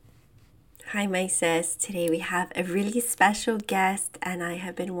Hi, my sis. Today we have a really special guest, and I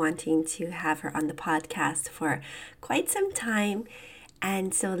have been wanting to have her on the podcast for quite some time.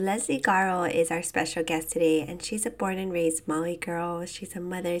 And so, Leslie Garo is our special guest today, and she's a born and raised Maui girl. She's a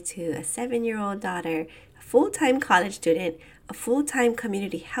mother to a 7-year-old daughter, a full time college student, a full time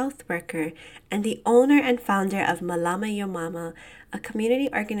community health worker, and the owner and founder of Malama Yo Mama, a community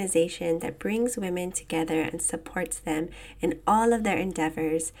organization that brings women together and supports them in all of their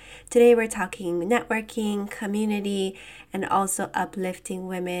endeavors. Today, we're talking networking, community, and also uplifting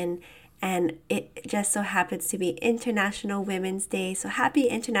women. And it just so happens to be International Women's Day. So happy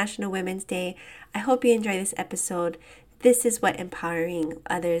International Women's Day. I hope you enjoy this episode. This is what empowering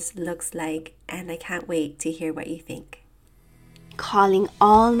others looks like, and I can't wait to hear what you think. Calling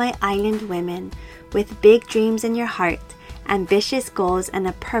all my island women with big dreams in your heart, ambitious goals, and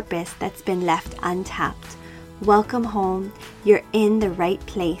a purpose that's been left untapped. Welcome home. You're in the right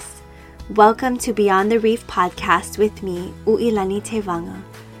place. Welcome to Beyond the Reef podcast with me, Uilani Tevanga.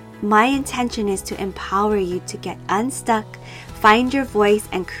 My intention is to empower you to get unstuck, find your voice,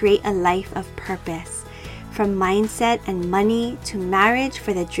 and create a life of purpose. From mindset and money to marriage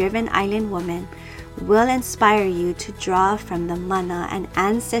for the driven island woman, will inspire you to draw from the mana and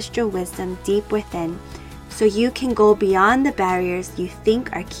ancestral wisdom deep within so you can go beyond the barriers you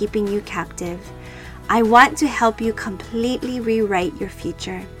think are keeping you captive. I want to help you completely rewrite your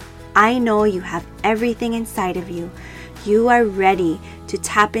future. I know you have everything inside of you. You are ready to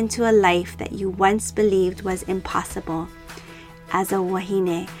tap into a life that you once believed was impossible. As a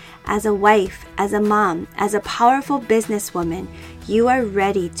wahine, as a wife, as a mom, as a powerful businesswoman, you are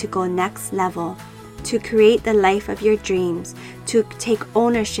ready to go next level, to create the life of your dreams, to take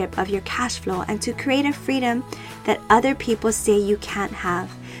ownership of your cash flow, and to create a freedom that other people say you can't have,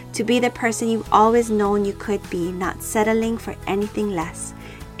 to be the person you've always known you could be, not settling for anything less.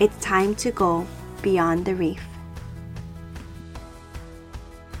 It's time to go beyond the reef.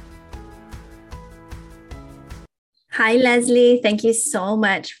 Hi, Leslie. Thank you so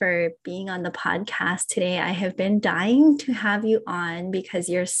much for being on the podcast today. I have been dying to have you on because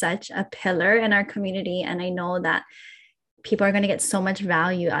you're such a pillar in our community. And I know that people are going to get so much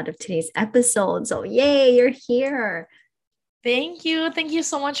value out of today's episode. So, yay, you're here. Thank you. Thank you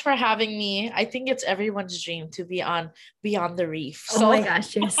so much for having me. I think it's everyone's dream to be on Beyond the Reef. Oh my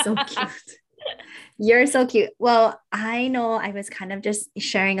gosh, you're so cute. You're so cute. Well, I know I was kind of just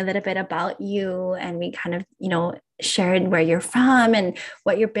sharing a little bit about you, and we kind of, shared where you're from and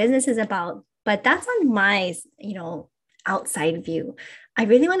what your business is about. But that's on my, outside view. I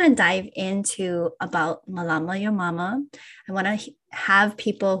really want to dive into about Malama Your Mama. I want to have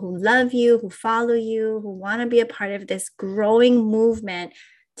people who love you, who follow you, who want to be a part of this growing movement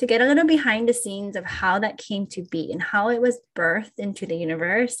to get a little behind the scenes of how that came to be and how it was birthed into the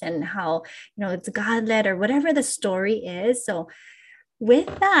universe and how, it's God-led or whatever the story is. So with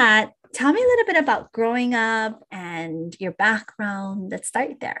that, tell me a little bit about growing up and your background. Let's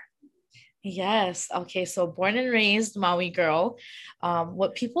start there. Yes. Okay. So born and raised Maui girl.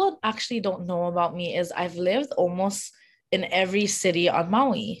 What people actually don't know about me is I've lived almost in every city on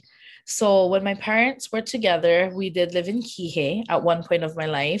Maui. So when my parents were together, we did live in Kihei at one point of my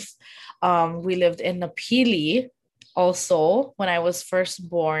life. We lived in Napili also when I was first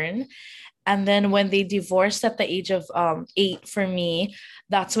born. And then when they divorced at the age of 8 for me,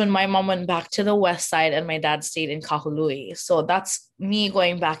 that's when my mom went back to the west side and my dad stayed in Kahului. So that's me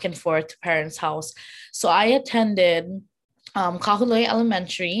going back and forth to parents' house. So I attended Kahului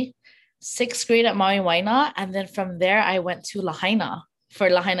Elementary, sixth grade at Maui Waina. And then from there, I went to Lahaina for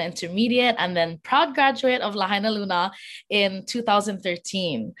Lahaina Intermediate and then proud graduate of Lahaina Luna in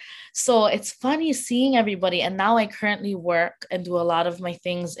 2013. So it's funny seeing everybody. And now I currently work and do a lot of my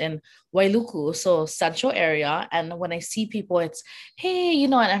things in Wailuku, so central area. And when I see people, it's, hey,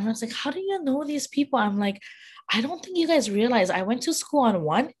 and everyone's like, how do you know these people? I'm like, I don't think you guys realize I went to school on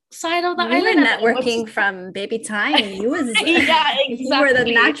one side of the You island. were networking from baby time. You was yeah, exactly. You were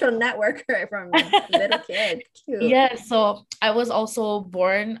the natural networker from little kid. Cute. Yeah, so I was also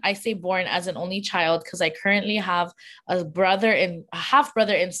born, I say born as an only child because I currently have a half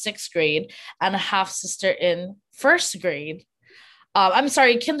brother in sixth grade and a half sister in first grade. I'm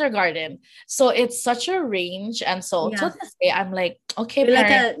sorry, kindergarten. So it's such a range. And so to this day, I'm like, okay, you're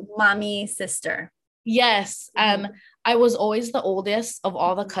like a mommy sister. Yes. And I was always the oldest of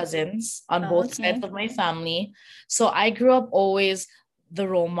all the cousins on both sides of my family. So I grew up always the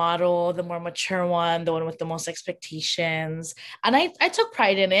role model, the more mature one, the one with the most expectations. And I took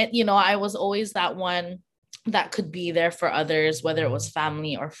pride in it. I was always that one that could be there for others, whether it was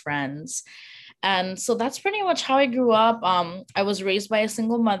family or friends. And so that's pretty much how I grew up. I was raised by a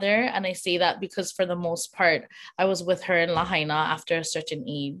single mother, and I say that because for the most part, I was with her in Lahaina after a certain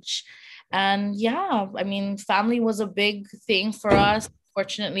age. And yeah, I mean, family was a big thing for us.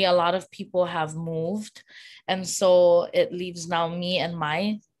 Fortunately, a lot of people have moved. And so it leaves now me and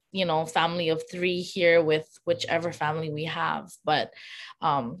my, family of three here with whichever family we have. But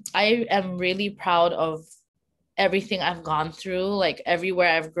I am really proud of everything I've gone through, like everywhere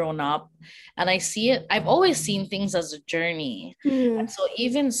I've grown up. And I see it, I've always seen things as a journey. And Mm. so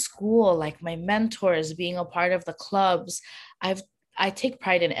even school, like my mentors, being a part of the clubs, I've I take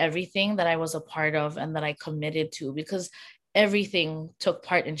pride in everything that I was a part of and that I committed to, because everything took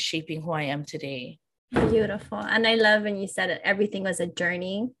part in shaping who I am today. Beautiful. And I love when you said it, everything was a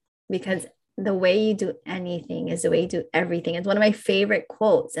journey, because the way you do anything is the way you do everything. It's one of my favorite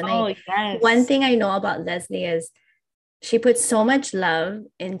quotes. And Oh, one yes. thing I know about Leslie is she puts so much love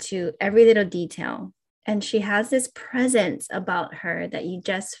into every little detail. And she has this presence about her that you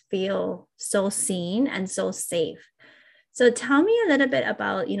just feel so seen and so safe. So tell me a little bit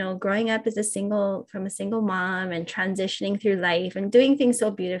about, growing up as from a single mom and transitioning through life and doing things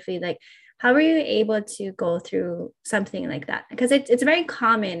so beautifully. Like, how were you able to go through something like that? Because it's very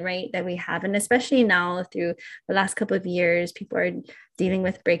common, right, that we have, and especially now through the last couple of years, people are dealing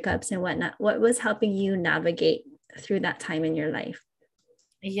with breakups and whatnot. What was helping you navigate through that time in your life?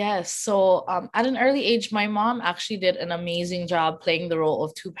 Yes. So at an early age, my mom actually did an amazing job playing the role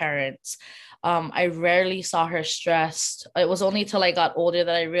of two parents. I rarely saw her stressed. It was only till I got older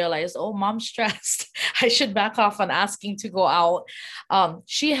that I realized, oh, mom's stressed. I should back off on asking to go out.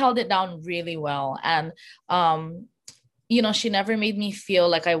 She held it down really well. And she never made me feel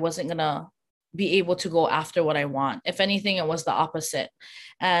like I wasn't gonna be able to go after what I want. If anything, it was the opposite.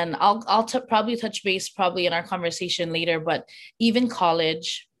 And I'll probably touch base probably in our conversation later, but even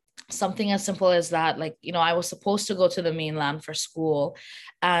college, something as simple as that, like, I was supposed to go to the mainland for school.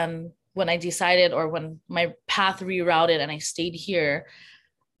 And when I decided, or when my path rerouted and I stayed here,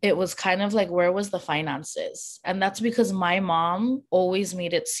 it was kind of like, where was the finances? And that's because my mom always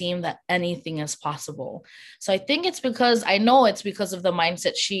made it seem that anything is possible. So I know it's because of the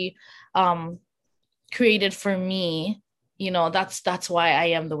mindset she um, created for me. That's why I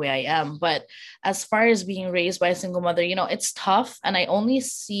am the way I am. But as far as being raised by a single mother, it's tough. And I only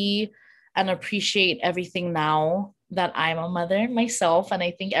see and appreciate everything now that I'm a mother myself. And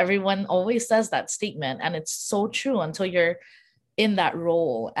I think everyone always says that statement. And it's so true until you're in that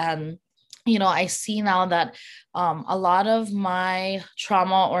role. And I see now that a lot of my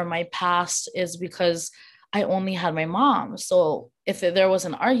trauma or my past is because I only had my mom. So if there was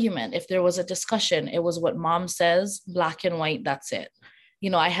an argument, if there was a discussion, it was what mom says, black and white, that's it.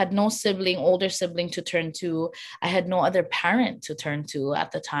 I had no older sibling to turn to. I had no other parent to turn to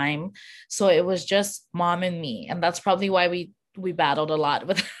at the time. So it was just mom and me. And that's probably why we battled a lot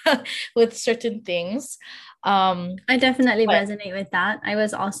with with certain things. I definitely But resonate with that. I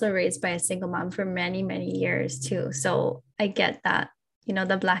was also raised by a single mom for many, many years too. So I get that,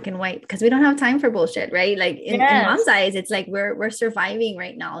 the black and white, because we don't have time for bullshit, right? Like in mom's yes, eyes, it's like we're surviving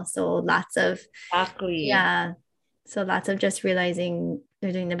right now. So lots of, exactly. yeah. So lots of just realizing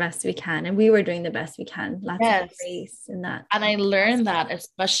we're doing the best we can. And we were doing the best we can. Lots of Yes. grace in that And I learned aspect. that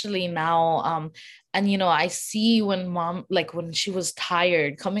especially now. And I see when mom, like when she was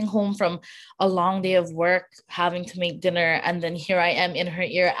tired, coming home from a long day of work, having to make dinner, and then here I am in her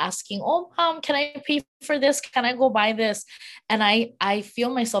ear asking, "Oh, mom, can I pay for this? Can I go buy this?" And I feel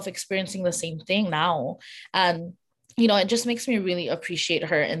myself experiencing the same thing now. And it just makes me really appreciate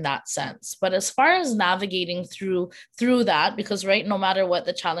her in that sense. But as far as navigating through that, because right, no matter what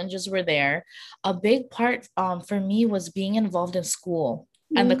the challenges were there, a big part for me was being involved in school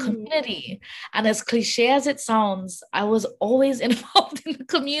and the Mm. community. And as cliche as it sounds, I was always involved in the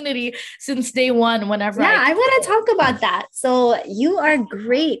community since day one, whenever Yeah, I I could. want to talk about that. So you are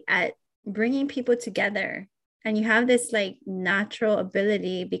great at bringing people together, and you have this like natural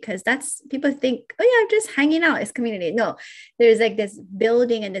ability, because that's people think, oh yeah, I'm just hanging out. It's community. No, there's like this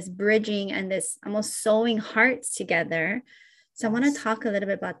building and this bridging and this almost sewing hearts together. So I want to Yes. talk a little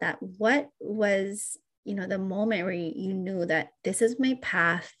bit about that. What was, the moment where you knew that this is my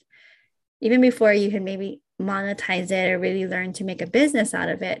path, even before you had maybe monetize it or really learn to make a business out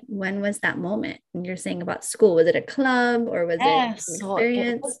of it? When was that moment? And you're saying about school, was it a club or was it Yes, an so it was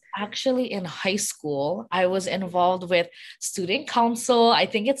experience? actually in high school. I was involved with student council. I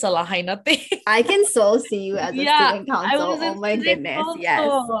think it's a Lahaina thing. I can so see you as a Yeah, student I council. was Oh in my student goodness. Yes.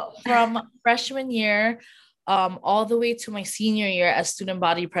 council from freshman year. all the way to my senior year as student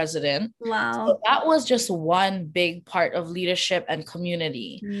body president. So Wow. that was just one big part of leadership and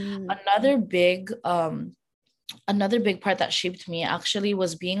community. Mm. Another big another big part that shaped me actually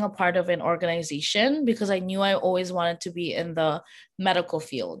was being a part of an organization, because I knew I always wanted to be in the medical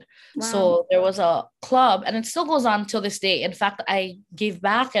field. Wow. So there was a club, and it still goes on till this day. In fact, I gave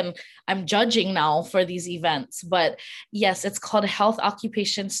back and I'm judging now for these events. But yes, it's called Health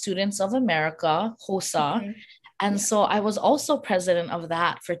Occupation Students of America, HOSA. Okay. And Yeah. so I was also president of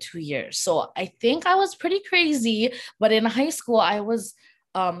that for 2 years. So I think I was pretty crazy, but in high school, I was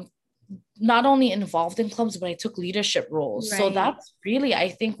um, not only involved in clubs, but I took leadership roles. So Right. that's really, I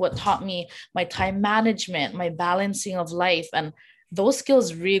think, what taught me my time management, my balancing of life. And those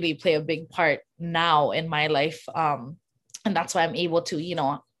skills really play a big part now in my life. And that's why I'm able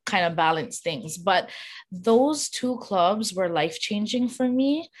to, kind of balance things. But those two clubs were life changing for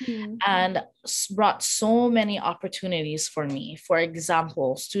me Mm. and brought so many opportunities for me. For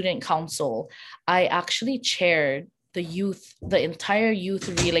example, student council, I actually chaired the entire youth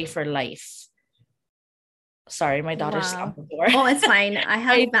relay for life. Sorry, my daughter slammed Wow. the door. Oh, it's fine. I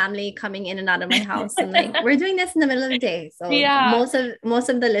have I, family coming in and out of my house, and like we're doing this in the middle of the day. So yeah, most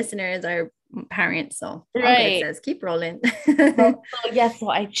of the listeners are parents. So all good, right. says keep rolling. So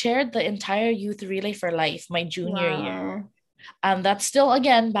I chaired the entire youth relay for life my junior year. Wow. And that's still,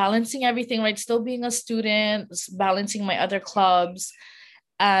 again, balancing everything, right? Still being a student, balancing my other clubs.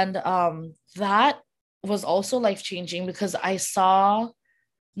 And that was also life changing, because I saw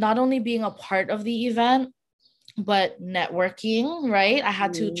not only being a part of the event, but networking, right? I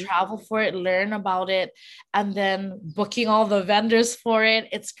had to Mm. travel for it, learn about it, and then booking all the vendors for it.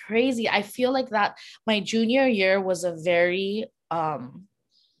 It's crazy. I feel like that my junior year was a very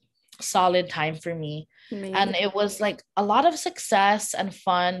solid time for me. And Amazing. it was like a lot of success and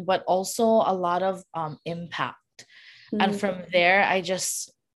fun, but also a lot of impact. And Mm. from there,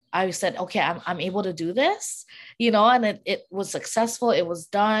 I said, okay, I'm able to do this, and it was successful. It was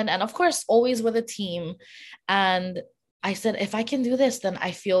done. And of course, always with a team. And I said, if I can do this, then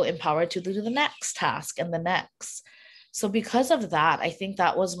I feel empowered to do the next task and the next. So because of that, I think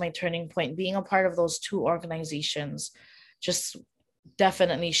that was my turning point. Being a part of those two organizations just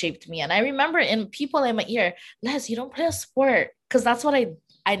definitely shaped me. And I remember in people in my ear, Les, you don't play a sport. Because that's what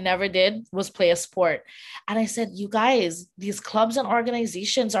I never did, was play a sport. And I said, you guys, these clubs and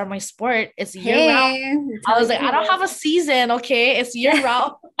organizations are my sport. It's year round. Hey, I'm I was telling like, I don't people. have a season, okay? It's year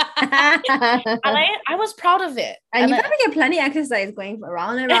round. And I was proud of it. And And you probably get plenty of exercise going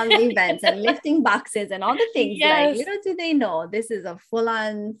around and around the events and lifting boxes and all the things. Like, yes, little do they know, this is a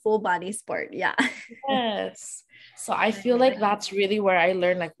full-on, full-body sport. Yeah. yes. So I feel like that's really where I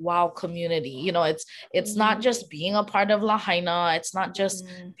learned, like, wow, community. It's not just being a part of Lahaina. It's not just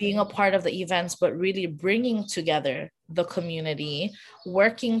Mm. being a part of the events, but really bringing together the community,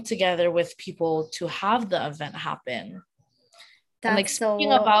 working together with people to have the event happen. And like That's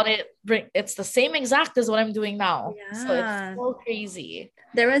speaking so, about it, it's the same exact as what I'm doing now. So it's yeah. so crazy.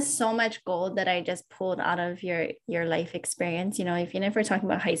 There was so much gold that I just pulled out of your life experience. Even if we're talking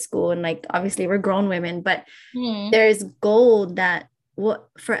about high school and like obviously we're grown women, but Hmm. there's gold that will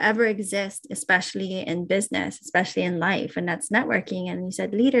forever exist, especially in business, especially in life, and that's networking. And you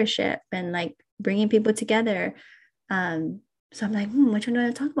said leadership and like bringing people together. So I'm like, which one do I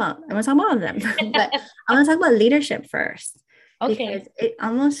want to talk about? I want to talk about all of them, but I want to talk about leadership first. Okay. Because it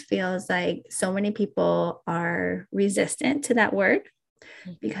almost feels like so many people are resistant to that word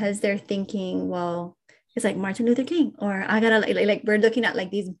because they're thinking, well, it's like Martin Luther King, or I gotta like we're looking at like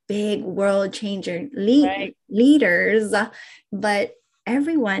these big world changer Right. leaders, but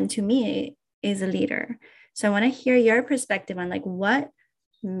everyone to me is a leader. So I want to hear your perspective on like what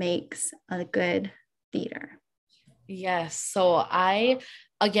makes a good leader. Yes. So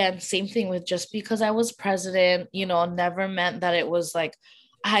again, same thing with, just because I was president, never meant that it was like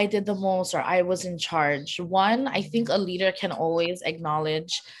I did the most or I was in charge. One, I think a leader can always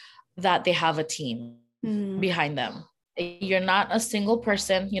acknowledge that they have a team Mm. behind them. You're not a single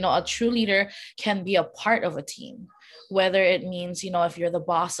person. A true leader can be a part of a team, whether it means, if you're the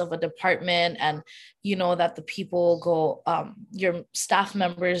boss of a department and that the people go, your staff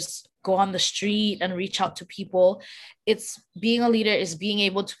members go on the street and reach out to people. It's being a leader is being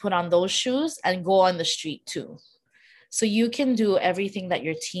able to put on those shoes and go on the street too. So you can do everything that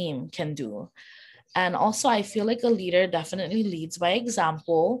your team can do. And also, I feel like a leader definitely leads by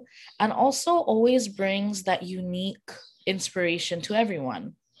example and also always brings that unique inspiration to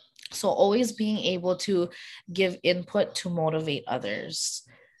everyone. So, always being able to give input to motivate others.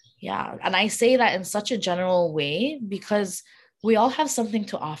 Yeah. And I say that in such a general way because we all have something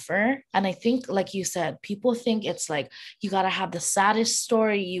to offer. And I think, like you said, people think it's like, you got to have the saddest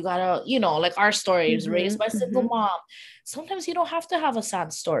story. You got to, like our story is raised by a single mom. Sometimes you don't have to have a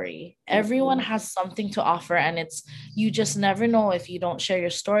sad story. Everyone has something to offer. And you just never know if you don't share your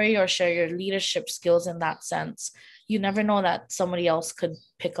story or share your leadership skills in that sense. You never know that somebody else could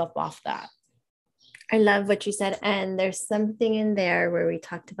pick up off that. I love what you said. And there's something in there where we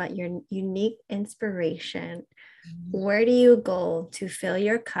talked about your unique inspiration. Where do you go to fill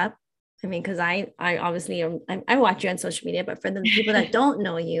your cup? I mean, because I obviously I watch you on social media, but for the people that don't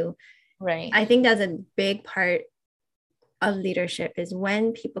know you, right, I think that's a big part of leadership is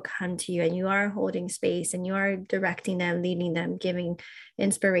when people come to you and you are holding space and you are directing them, leading them, giving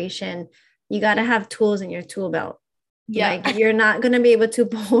inspiration. You got to have tools in your tool belt. Yeah. Like you're not going to be able to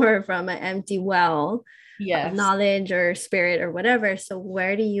pour from an empty well of knowledge or spirit or whatever. So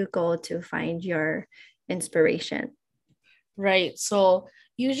where do you go to find your inspiration? Right. So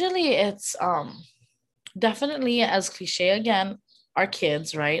usually it's definitely, as cliche again, our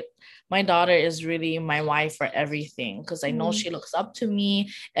kids, right? My daughter is really my why for everything because I know she looks up to me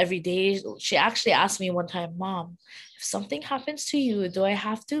every day. She actually asked me one time, Mom, if something happens to you, do I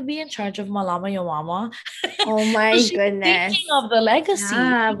have to be in charge of Malama Yo Mama? Oh my So she's goodness. thinking of the legacy.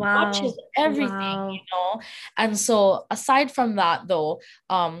 Yeah, She wow. watches everything, Wow. And so aside from that though,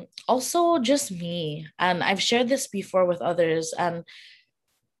 also just me. And I've shared this before with others, and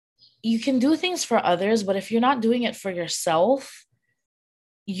you can do things for others, but if you're not doing it for yourself,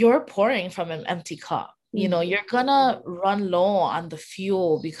 you're pouring from an empty cup. You're gonna run low on the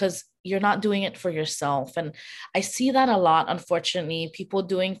fuel because you're not doing it for yourself. And I see that a lot, unfortunately, people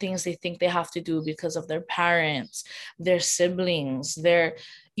doing things they think they have to do because of their parents, their siblings, their,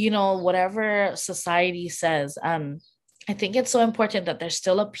 whatever society says. I think it's so important that there's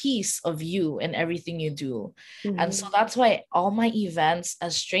still a piece of you in everything you do. And so that's why all my events,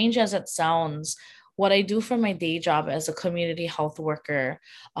 as strange as it sounds, what I do for my day job as a community health worker,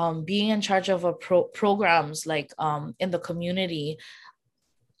 being in charge of programs like in the community,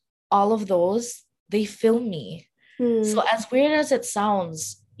 all of those, they fill me. So as weird as it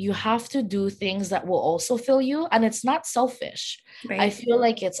sounds, you have to do things that will also fill you. And it's not selfish. Right. I feel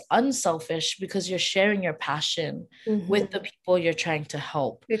like it's unselfish because you're sharing your passion with the people you're trying to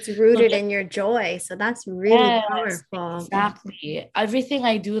help. It's rooted in your joy. So that's really powerful. Exactly. Everything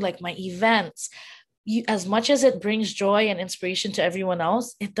I do, like my events, as much as it brings joy and inspiration to everyone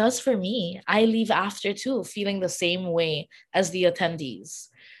else, it does for me. I leave after too, feeling the same way as the attendees.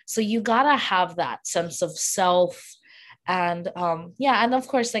 So you gotta have that sense of self. And and of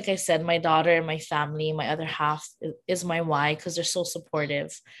course, like I said, my daughter, my family, my other half is my why because they're so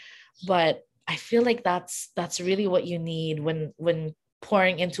supportive. But I feel like that's really what you need when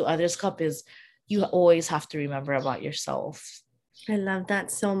pouring into others' cup is you always have to remember about yourself. I love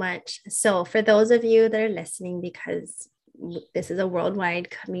that so much. So for those of you that are listening, because this is a worldwide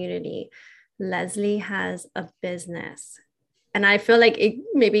community, Leslie has a business. And I feel like it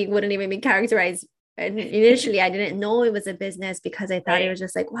maybe wouldn't even be characterized. And initially, I didn't know it was a business because I thought it was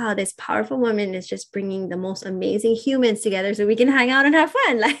just like, wow, this powerful woman is just bringing the most amazing humans together so we can hang out and have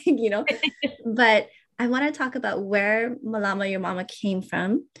fun. But I want to talk about where Malama Yo Mama came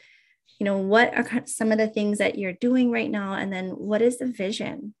from. What are some of the things that you're doing right now? And then what is the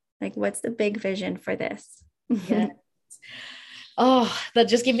vision? Like, what's the big vision for this? Yeah. Oh, that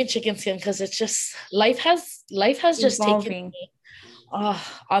just gave me chicken skin because it's just life has just taken me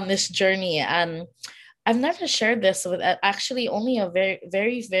on this journey. And I've never shared this with actually only a very,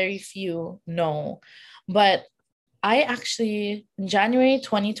 very, very few know. But I actually, in January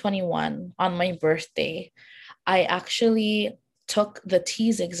 2021, on my birthday, I actually took the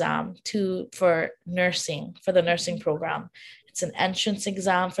TEAS exam for the nursing program. It's an entrance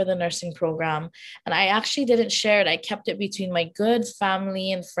exam for the nursing program. And I actually didn't share it. I kept it between my good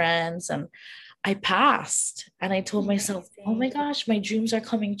family and friends. And I passed. And I told myself, oh my gosh, my dreams are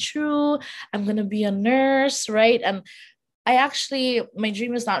coming true. I'm going to be a nurse, right? And my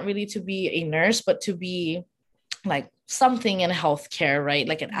dream is not really to be a nurse, but to be like something in healthcare, right?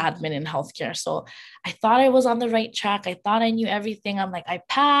 Like an admin in healthcare. So I thought I was on the right track. I thought I knew everything. I'm like, I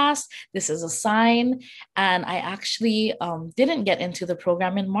passed. This is a sign. And I actually didn't get into the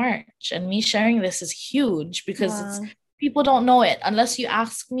program in March. And me sharing this is huge because people don't know it. Unless you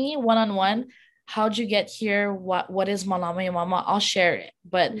ask me one-on-one, how'd you get here? What is Malama Yo Mama? I'll share it.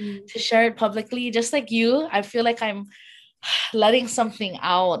 But to share it publicly, just like you, I feel like I'm letting something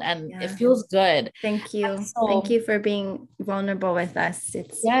out and it feels good. Thank you. Thank you for being vulnerable with us.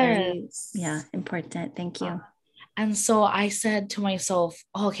 It's very important. Thank you. And so I said to myself,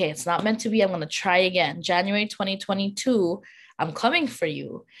 okay, it's not meant to be. I'm going to try again. January 2022, I'm coming for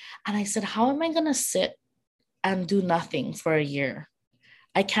you. And I said, how am I going to sit and do nothing for a year?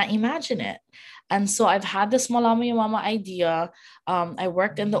 I can't imagine it. And so I've had this Malama Yo Mama idea. I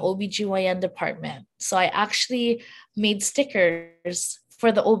worked in the OBGYN department. So I actually made stickers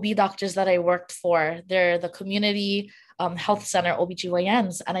for the OB doctors that I worked for. They're the community health center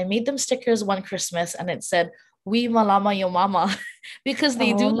OBGYNs. And I made them stickers one Christmas and it said, "We Malama Yo Mama," because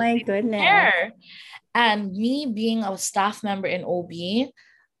they Oh do my goodness. care. And me being a staff member in OB,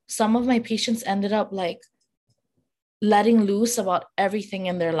 some of my patients ended up like letting loose about everything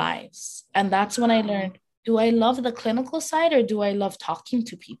in their lives. And that's when I learned, do I love the clinical side or do I love talking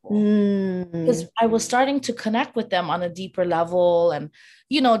to people? Because I was starting to connect with them on a deeper level. And,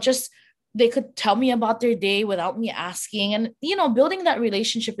 just they could tell me about their day without me asking. And, building that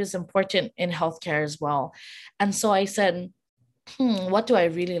relationship is important in healthcare as well. And so I said, what do I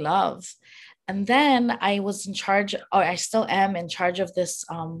really love? And then I was in charge, or I still am in charge of this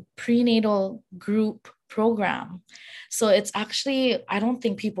prenatal group program. So it's actually, I don't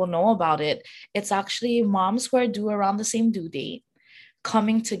think people know about it. It's actually moms who are due around the same due date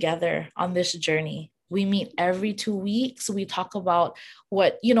coming together on this journey. We meet every 2 weeks. We talk about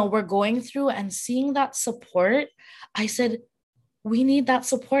what, we're going through and seeing that support. I said, we need that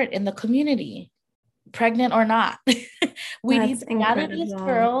support in the community, pregnant or not. We need to gather these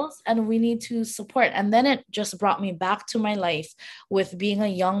girls and we need to support. And then it just brought me back to my life with being a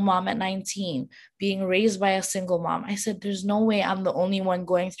young mom at 19, being raised by a single mom. I said, there's no way I'm the only one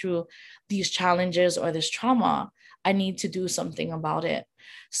going through these challenges or this trauma. I need to do something about it.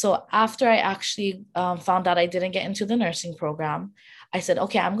 So after I actually found out I didn't get into the nursing program, I said,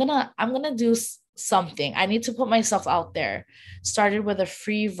 okay, I'm gonna do something. I need to put myself out there. Started with a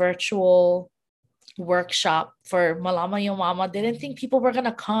free virtual workshop for Malama Yo Mama. Didn't think people were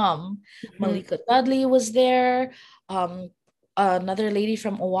gonna come. Malika Dudley was there. Another lady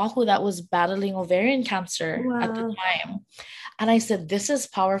from Oahu that was battling ovarian cancer at the time. And I said, this is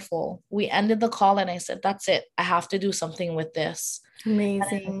powerful. We ended the call and I said, that's it. I have to do something with this.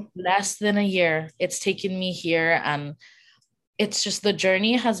 Amazing. Less than a year, it's taken me here. And it's just the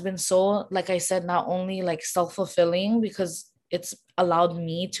journey has been so, like I said, not only like self-fulfilling because it's allowed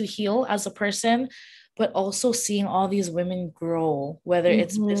me to heal as a person, but also seeing all these women grow, whether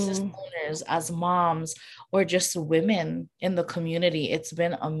it's business owners, as moms, or just women in the community. It's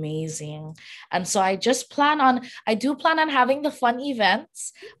been amazing. And so I do plan on having the fun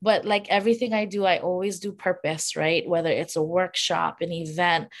events, but like everything I do, I always do purpose, right? Whether it's a workshop, an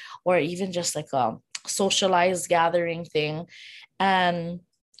event, or even just like a socialized gathering thing. And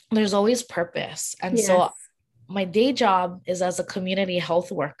there's always purpose. And so my day job is as a community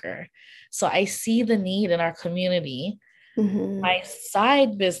health worker. So I see the need in our community. My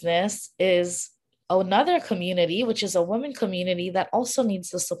side business is another community, which is a women community that also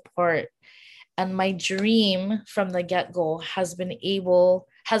needs the support. And my dream from the get-go has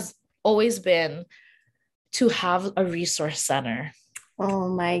always been to have a resource center. Oh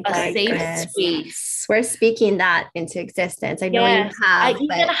my God. A safe space. We're speaking that into existence. I know you have. I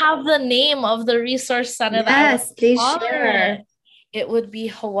even have the name of the resource center. Yes, please share. It would be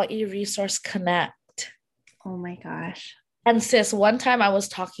Hawaii Resource Connect. Oh my gosh. And sis, one time I was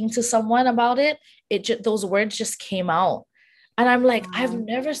talking to someone about it. Those words just came out. And I'm like, I've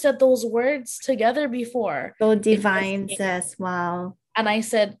never said those words together before. So divine, sis. Wow. And I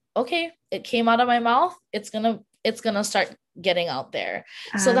said, okay, it came out of my mouth. It's gonna start getting out there.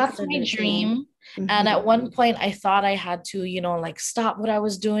 So that's my dream. And at one point I thought I had to, like stop what I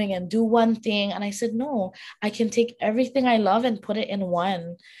was doing and do one thing. And I said, no, I can take everything I love and put it in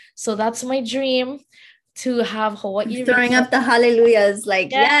one. So that's my dream, to have Hawaii. Throwing up the hallelujahs,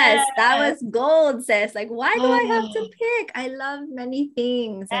 like, yes, that was gold, sis. Like, why do I have to pick? I love many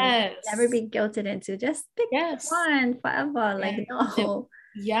things and never be guilted into just pick one forever. Like, no.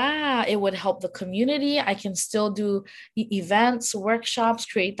 Yeah, it would help the community. I can still do events, workshops,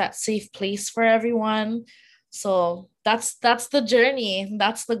 create that safe place for everyone. So that's the journey.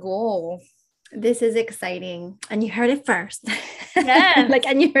 That's the goal. This is exciting. And you heard it first. Yes.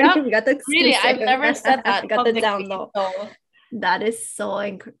 And you heard it. We got the exclusive. Really, I've never said that. Got the download. So. That is so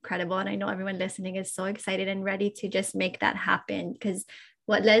incredible. And I know everyone listening is so excited and ready to just make that happen. Because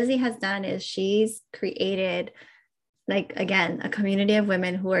what Leslie has done is she's created, like, again, a community of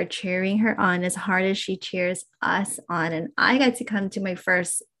women who are cheering her on as hard as she cheers us on. And I got to come to my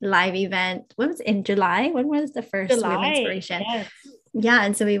first live event. What was it, in July? When was the first Women's Inspiration? Yes. Yeah.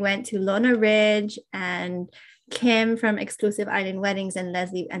 And so we went to Lona Ridge, and Kim from Exclusive Island Weddings and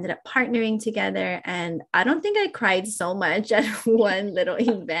Leslie ended up partnering together. And I don't think I cried so much at one little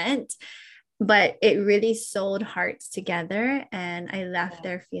event. but it really sewed hearts together. And I left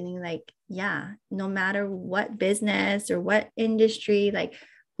there feeling like, yeah, no matter what business or what industry, like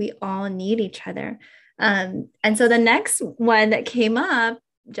we all need each other. And so the next one that came up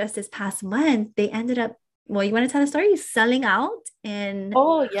just this past month, they ended up, well, you want to tell the story? Selling out in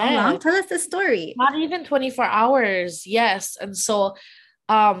Oh, how long? yeah. Tell us the story. Not even 24 hours. Yes. And so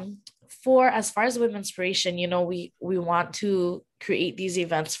um for as far as women's inspiration, we want to create these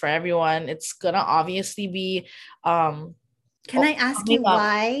events for everyone. It's gonna obviously be Can I ask coming you up.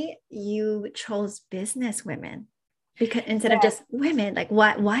 why you chose business women? Because instead of Yeah. just women, like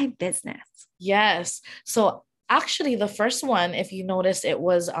why business? Yes. So actually the first one, if you notice, it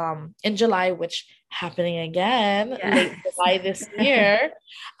was in July, which happening again late Yes. July this year.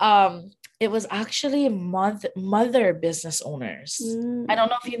 It was actually mother business owners. I Mm, don't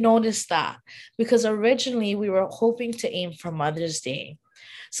know if you noticed that, because originally we were hoping to aim for Mother's Day.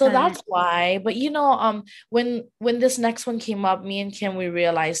 So got it. that's why. But when this next one came up, me and Kim, we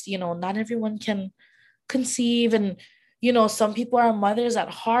realized, not everyone can conceive, and some people are mothers at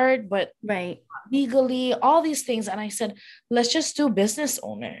heart, but Right. legally, all these things. And I said, let's just do business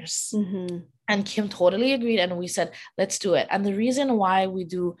owners. Mm-hmm. And Kim totally agreed. And we said, let's do it. And the reason why we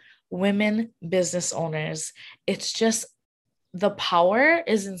do women business owners, it's just the power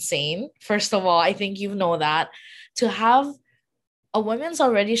is insane. First of all, I think you know that to have a woman's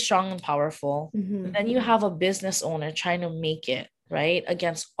already strong and powerful. Mm-hmm. Then you have a business owner trying to make it, right,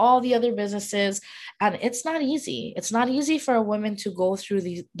 against all the other businesses. And it's not easy. It's not easy for a woman to go through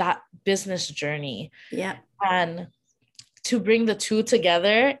that business journey. Yep. And to bring the two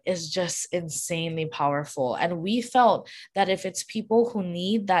together is just insanely powerful. And we felt that if it's people who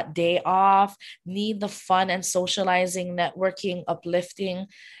need that day off, need the fun and socializing, networking, uplifting,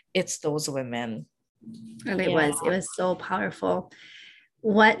 it's those women. And Yeah. it was so powerful.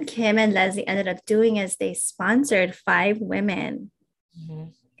 What Kim and Leslie ended up doing is they sponsored 5 women.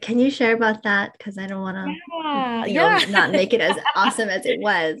 Mhm. Can you share about that? Because I don't want to, Yeah. Yeah. not make it as awesome as it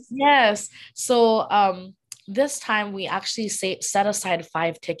was. Yes. So this time we actually set aside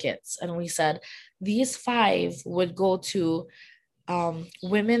 5 tickets, and we said these 5 would go to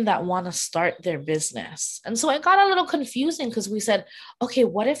women that want to start their business. And so it got a little confusing because we said, okay,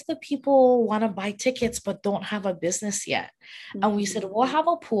 what if the people want to buy tickets but don't have a business yet? And we said, we'll have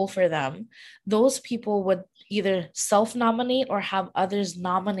a pool for them. Those people would either self-nominate or have others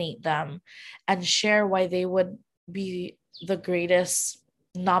nominate them and share why they would be the greatest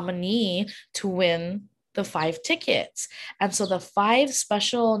nominee to win the 5 tickets. And so the 5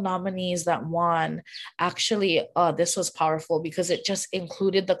 special nominees that won, actually, this was powerful because it just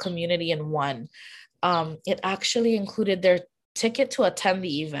included the community in one. It actually included their ticket to attend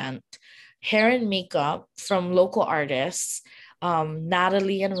the event, hair and makeup from local artists,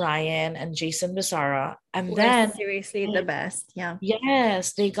 Natalie and Ryan and Jason Bizarra. And We're then, seriously the best. Yeah.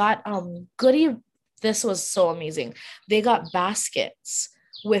 yes, they got goodie. This was so amazing. They got baskets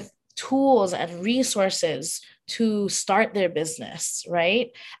with tools and resources to start their business,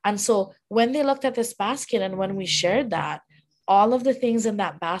 right? And so when they looked at this basket and when we shared that, all of the things in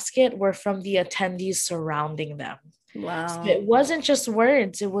that basket were from the attendees surrounding them. So Wow. it wasn't just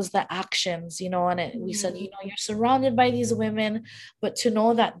words, it was the actions, we said, Mm. you're surrounded by these women, but to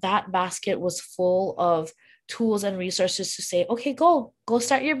know that that basket was full of tools and resources to say, okay, go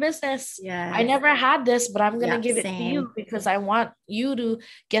start your business. I Yes. never had this, but I'm going to Yeah. give it to you Same. because I want you to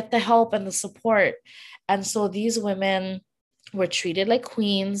get the help and the support. And so these women were treated like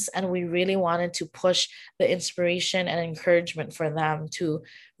queens, and we really wanted to push the inspiration and encouragement for them to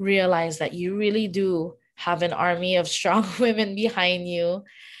realize that you really do have an army of strong women behind you,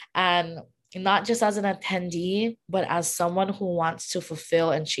 and not just as an attendee, but as someone who wants to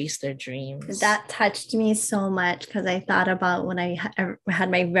fulfill and chase their dreams. That touched me so much because I thought about when I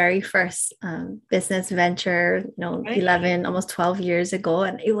had my very first business venture, Right? 11, almost 12 years ago.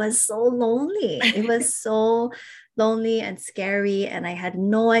 And it was so lonely. It was so lonely and scary. And I had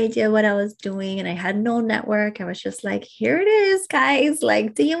no idea what I was doing. And I had no network. I was just like, here it is, guys.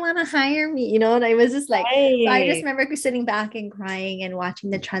 Like, do you want to hire me? And I was just like, so I just Right. remember sitting back and crying and watching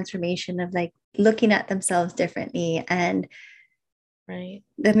the transformation of like looking at themselves differently. And Right.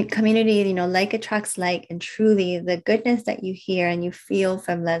 the community, like attracts like, and truly the goodness that you hear and you feel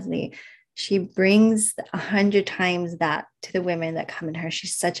from Leslie, she brings 100 times that to the women that come in her.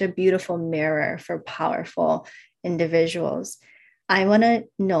 She's such a beautiful mirror for powerful individuals. I want to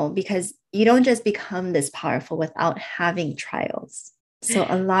know, because you don't just become this powerful without having trials. So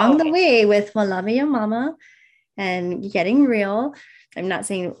along the Okay. way with Malama Your Mama and getting real, I'm not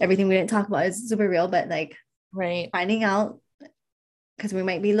saying everything we didn't talk about is super real, but like Right. finding out because we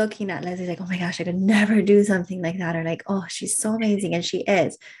might be looking at Leslie like, oh my gosh, I could never do something like that, or like, oh, she's so amazing, and she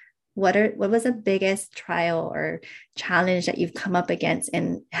is. What was the biggest trial or challenge that you've come up against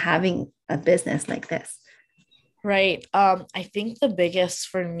in having a business like this? Right. I think the biggest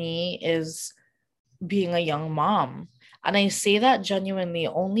for me is being a young mom. And I say that genuinely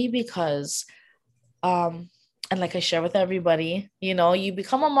only because and like I share with everybody, you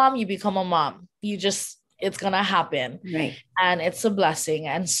become a mom, you become a mom. It's gonna happen. Right. And it's a blessing.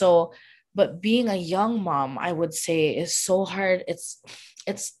 And so, but being a young mom, I would say is so hard. It's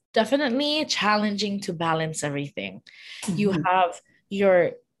definitely challenging to balance everything. You have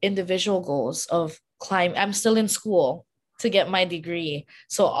your individual goals of climb. I'm still in school to get my degree.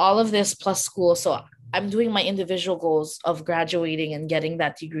 So all of this plus school. So I'm doing my individual goals of graduating and getting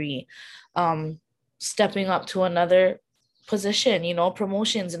that degree. Stepping up to another position,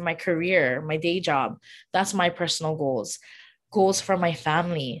 promotions in my career, my day job. That's my personal goals. Goals for my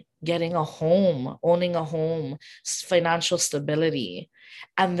family, getting a home, owning a home, financial stability,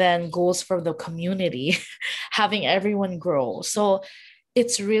 and then goals for the community, having everyone grow. So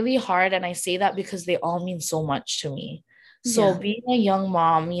it's really hard. And I say that because they all mean so much to me. So being a young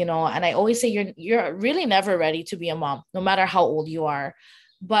mom, and I always say you're really never ready to be a mom, no matter how old you are.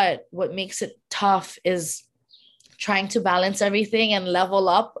 But what makes it tough is trying to balance everything and level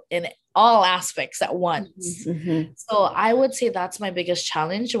up in all aspects at once. So I would say that's my biggest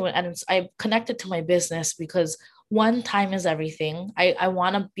challenge. And I connected to my business because one, time is everything. I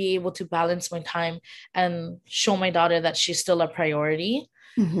want to be able to balance my time and show my daughter that she's still a priority.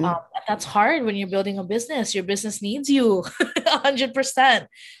 That's hard when you're building a business. Your business needs you 100%.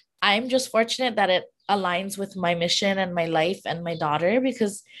 I'm just fortunate that it aligns with my mission and my life and my daughter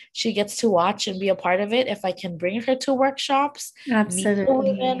because she gets to watch and be a part of it. If I can bring her to workshops, meet the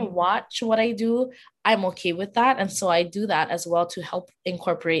women, watch what I do, I'm okay with that. And so I do that as well to help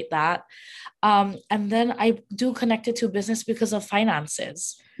incorporate that. And then I do connect it to business because of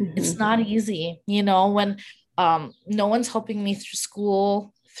finances. It's not easy, when no one's helping me through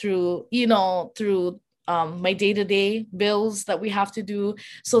school, through my day-to-day bills that we have to do.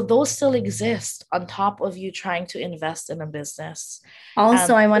 So those still exist on top of you trying to invest in a business.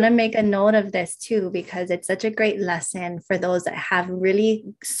 Also, I want to make a note of this too, because it's such a great lesson for those that have really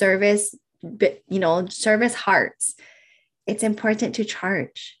service hearts. It's important to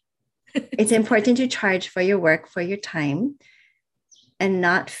charge. It's important to charge for your work, for your time, and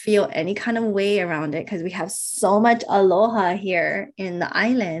not feel any kind of way around it, because we have so much aloha here in the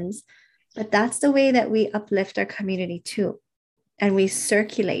islands. But that's the way that we uplift our community too. And we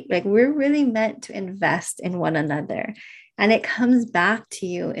circulate. Like, we're really meant to invest in one another. And it comes back to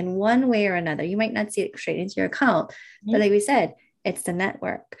you in one way or another. You might not see it straight into your account, but like we said, it's the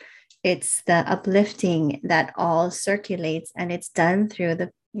network. It's the uplifting that all circulates, and it's done through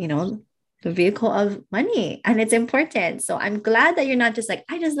the vehicle of money, and it's important. So I'm glad that you're not just like,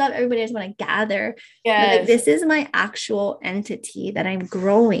 I just love everybody, I just want to gather. Yes. But like, this is my actual entity that I'm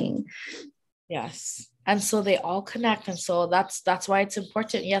growing. Yes. And so they all connect. And so that's why it's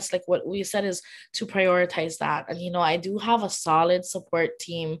important. Yes, like what we said is to prioritize that. And, I do have a solid support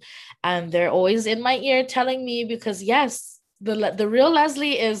team, and they're always in my ear telling me, because yes, the real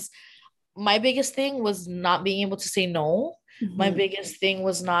Leslie is, my biggest thing was not being able to say no. My biggest thing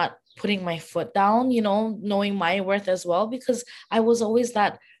was not putting my foot down, knowing my worth as well, because I was always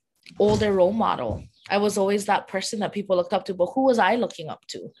that older role model. I was always that person that people looked up to, but who was I looking up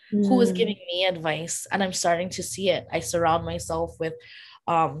to? Who was giving me advice? And I'm starting to see it. I surround myself with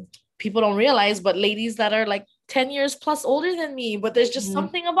people don't realize, but ladies that are like 10 years plus older than me, but there's just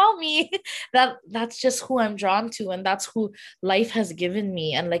something about me that's just who I'm drawn to, and that's who life has given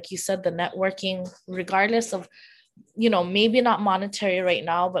me. And like you said, the networking, regardless of maybe not monetary right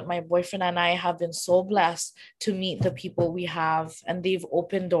now, but my boyfriend and I have been so blessed to meet the people we have, and they've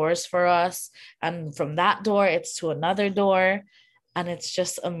opened doors for us. And from that door, it's to another door, and it's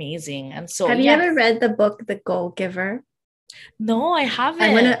just amazing. And so, have you ever read the book, The Go Giver? No, I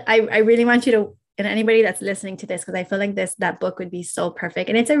haven't. I really want you to, and anybody that's listening to this, because I feel like that book would be so perfect,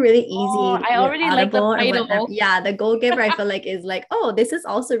 and it's a really easy. I already like the title. Yeah, The Go Giver. I feel like is like, oh, this is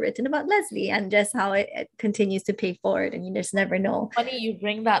also written about Leslie and just how it continues to pay forward, and you just never know. Funny you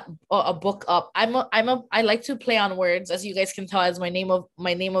bring that a book up. I like to play on words, as you guys can tell, as my name of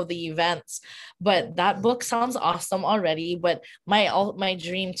the events. But that book sounds awesome already. But my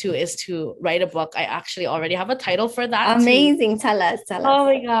dream too is to write a book. I actually already have a title for that. Amazing. Too. Tell us. Oh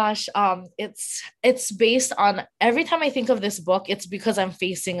my gosh. It's based on, every time I think of this book, it's because I'm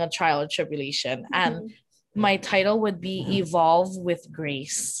facing a trial or tribulation. And my title would be Evolve with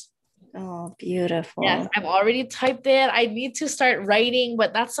Grace. Oh, Yes, beautiful. I've already typed it. I need to start writing,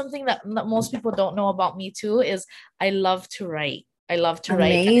 but that's something that most people don't know about me too, is I love to write. I love to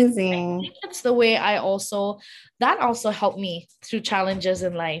write. And I Amazing. think it's the way that also helped me through challenges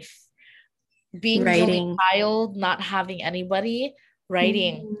in life. Being the only Writing. child, not having anybody,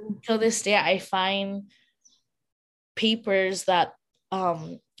 writing. Mhm. Till this day, I find papers that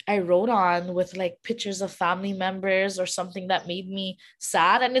I wrote on with like pictures of family members or something that made me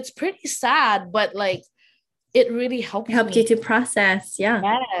sad. And it's pretty sad, but like it really It helped helped you me. to process. Yeah.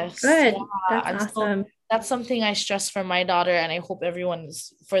 Yes. Yeah. Good. That's And so awesome. that's something I stress for my daughter, and I hope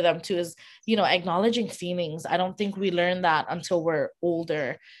everyone's for them too, is, acknowledging feelings. I don't think we learn that until we're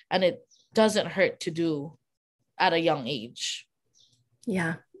older, and it doesn't hurt to do at a young age.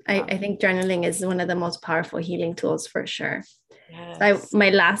 Yeah. Yeah. I think journaling is one of the most powerful healing tools for sure. So Yes. my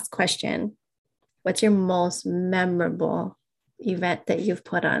last question, what's your most memorable event that you've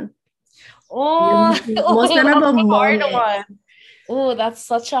put on? Your Oh, most oh, that's memorable a hard moment? one. Oh, that's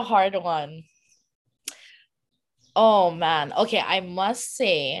such a hard one. Oh man. Okay, I must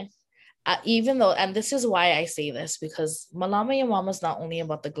say, even though, and this is why I say this, because Malama Ya Mama is not only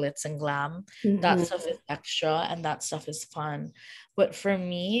about the glitz and glam, that Mhm. stuff is extra and that stuff is fun. But for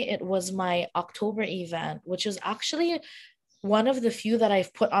me, it was my October event, which is actually one of the few that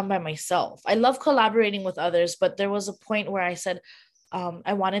I've put on by myself. I love collaborating with others, but there was a point where I said,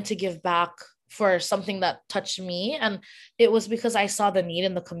 I wanted to give back for something that touched me. And it was because I saw the need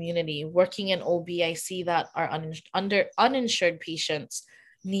in the community. Working in OB, I see that our uninsured patients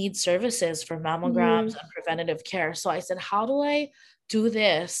need services for mammograms Mhm. and preventative care. So I said, how do I do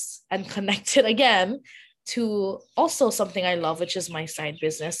this and connect it again to also something I love, which is my side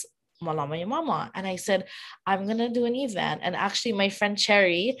business, Malama Ya Mama. And I said, I'm gonna do an event. And actually, my friend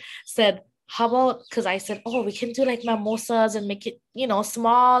Cherry said, how about, because I said, oh, we can do like mimosas and make it,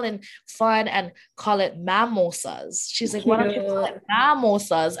 small and fun and call it mimosas. She's like, why don't you call Cute. it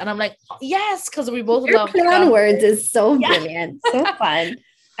mimosas? And I'm like, yes, because we both Your love play on numbers. words is so Yeah. brilliant, so fun.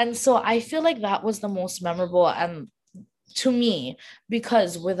 And so I feel like that was the most memorable and to me,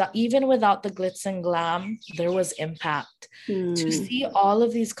 because even without the glitz and glam, there was impact. To Hmm. see all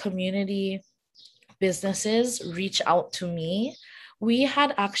of these community businesses reach out to me.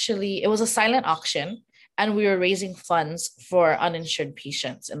 It was a silent auction, and we were raising funds for uninsured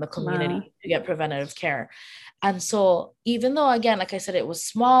patients in the Wow. community to get preventative care. And so, even though, again, like I said, it was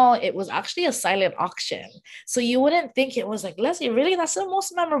small, it was actually a silent auction. So, you wouldn't think it was like, Leslie, really? That's the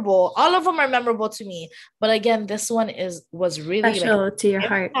most memorable. All of them are memorable to me. But again, this one was really like Special to your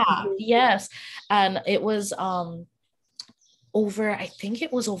heart. impact. Mhm. Yes. And it was I think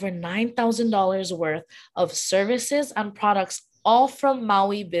it was over $9,000 worth of services and products, all from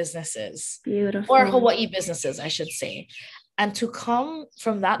Maui businesses or Beautiful. Hawaii businesses, I should say. And to come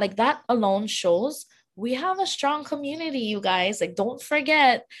from that, like that alone shows we have a strong community, you guys. Like, don't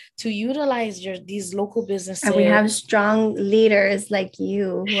forget to utilize these local And we businesses. have strong leaders like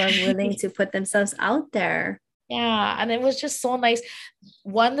you who are willing to put themselves out there. Yeah, and it was just so nice.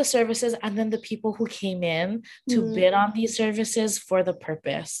 One, the services, and then the people who came in to Mm. bid on these services for the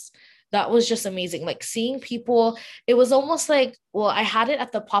purpose. That was just amazing. Like seeing people, it was almost like, well, I had it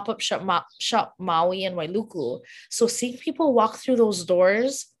at the pop-up shop Maui and Wailuku. So seeing people walk through those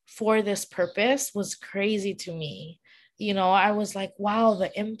doors for this purpose was crazy to me. I was like, wow, the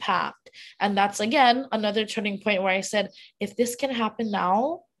impact. And that's again another turning point where I said, if this can happen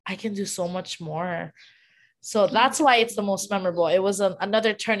now, I can do so much more. So that's why it's the most memorable. It was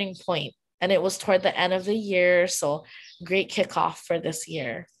another turning point, and it was toward the end of the year. So great kickoff for this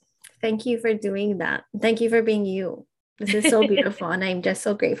year. Thank you for doing that. Thank you for being you. This is so beautiful. And I'm just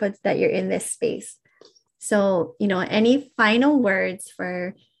so grateful that you're in this space. So, any final words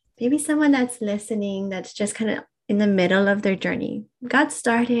for maybe someone that's listening that's just kind of in the middle of their journey, got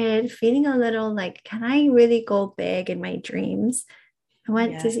started feeling a little like, can I really go big in my dreams? I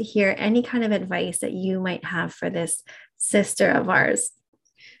want to Yeah. hear any kind of advice that you might have for this sister of ours.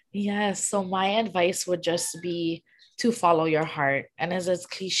 Yes. So my advice would just be to follow your heart. And as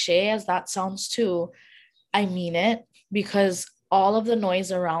cliche as that sounds too, I mean it, because all of the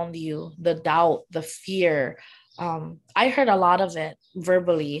noise around you, the doubt, the fear, I heard a lot of it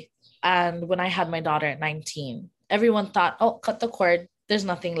verbally. And when I had my daughter at 19, everyone thought, oh, cut the cord. There's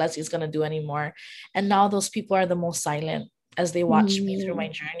nothing Leslie's going to do anymore. And now those people are the most silent as they watch me through my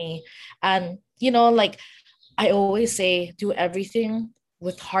Mm. journey. And, like I always say, do everything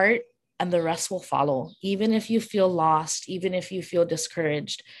with heart and the rest will follow. Even if you feel lost, even if you feel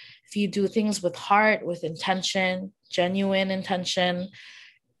discouraged, if you do things with heart, with intention, genuine intention,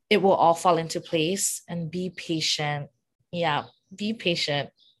 it will all fall into place. And be patient. Yeah, be patient.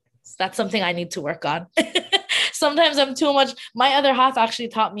 that's something I need to work on. Sometimes I'm too much. My other half actually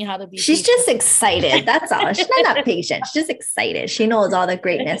taught me how to be She's just excited. That's all. She's not patient. She's just excited. She knows all the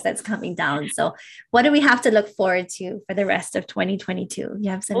greatness that's coming down. So what do we have to look forward to for the rest of 2022? You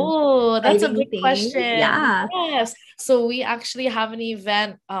have some that's a big things? question. Yeah. Yes. So we actually have an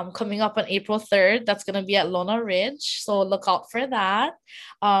event coming up on April 3rd. That's going to be at Lona Ridge. So look out for that.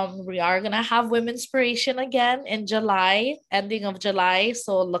 We are going to have Women's Inspiration again in July, ending of July.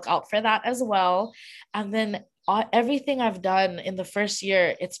 So look out for that as well. And then everything I've done in the first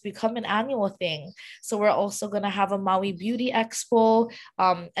year, it's become an annual thing. So we're also going to have a Maui Beauty Expo,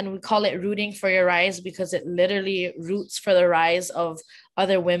 and we call it Rooting for Your Rise because it literally roots for the rise of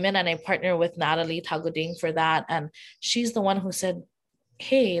other women. And I partner with Natalie Tagoding for that. And she's the one who said,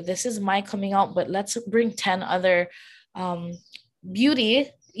 hey, this is my coming out, but let's bring 10 other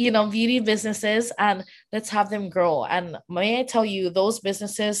beauty businesses and let's have them grow. And may I tell you, those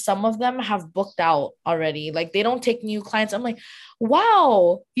businesses, some of them have booked out already. Like they don't take new clients. I'm like,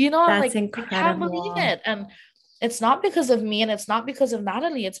 wow, I'm like, incredible. I can't believe it. And it's not because of me and it's not because of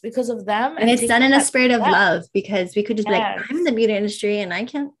Natalie. It's because of them. And it's done in a spirit of love, because we could just be like, I'm in the beauty industry and I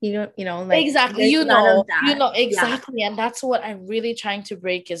can't, like exactly, exactly. Yeah. And that's what I'm really trying to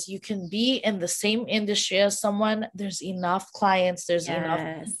break is you can be in the same industry as someone. There's enough clients. There's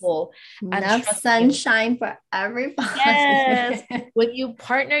enough people. Enough sunshine for everybody. Yes. When you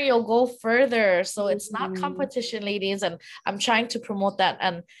partner, you'll go further. So it's not competition, ladies. And I'm trying to promote that.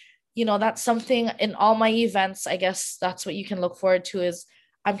 And that's something in all my events. I guess that's what you can look forward to is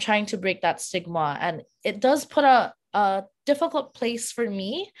I'm trying to break that stigma. And it does put a difficult place for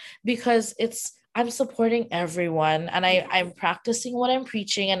me because I'm supporting everyone and I'm practicing what I'm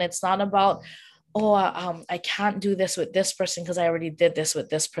preaching. And it's not about, I can't do this with this person because I already did this with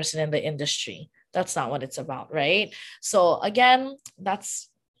this person in the industry. That's not what it's about, right? So again, that's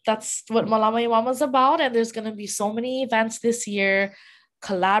what Malama Mama is about. And there's going to be so many events this year,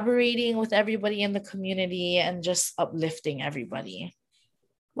 collaborating with everybody in the community and just uplifting everybody.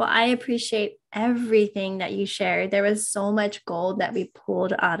 Well, I appreciate everything that you shared. There was so much gold that we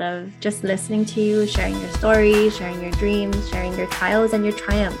pulled out of just listening to you, sharing your stories, sharing your dreams, sharing your trials and your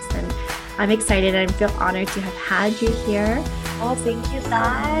triumphs. And I'm excited and feel honored to have had you here. Oh, thank you so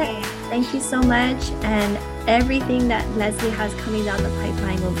much. Thank you so much. And everything that Leslie has coming down the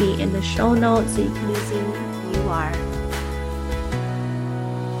pipeline will be in the show notes so you can see who you are.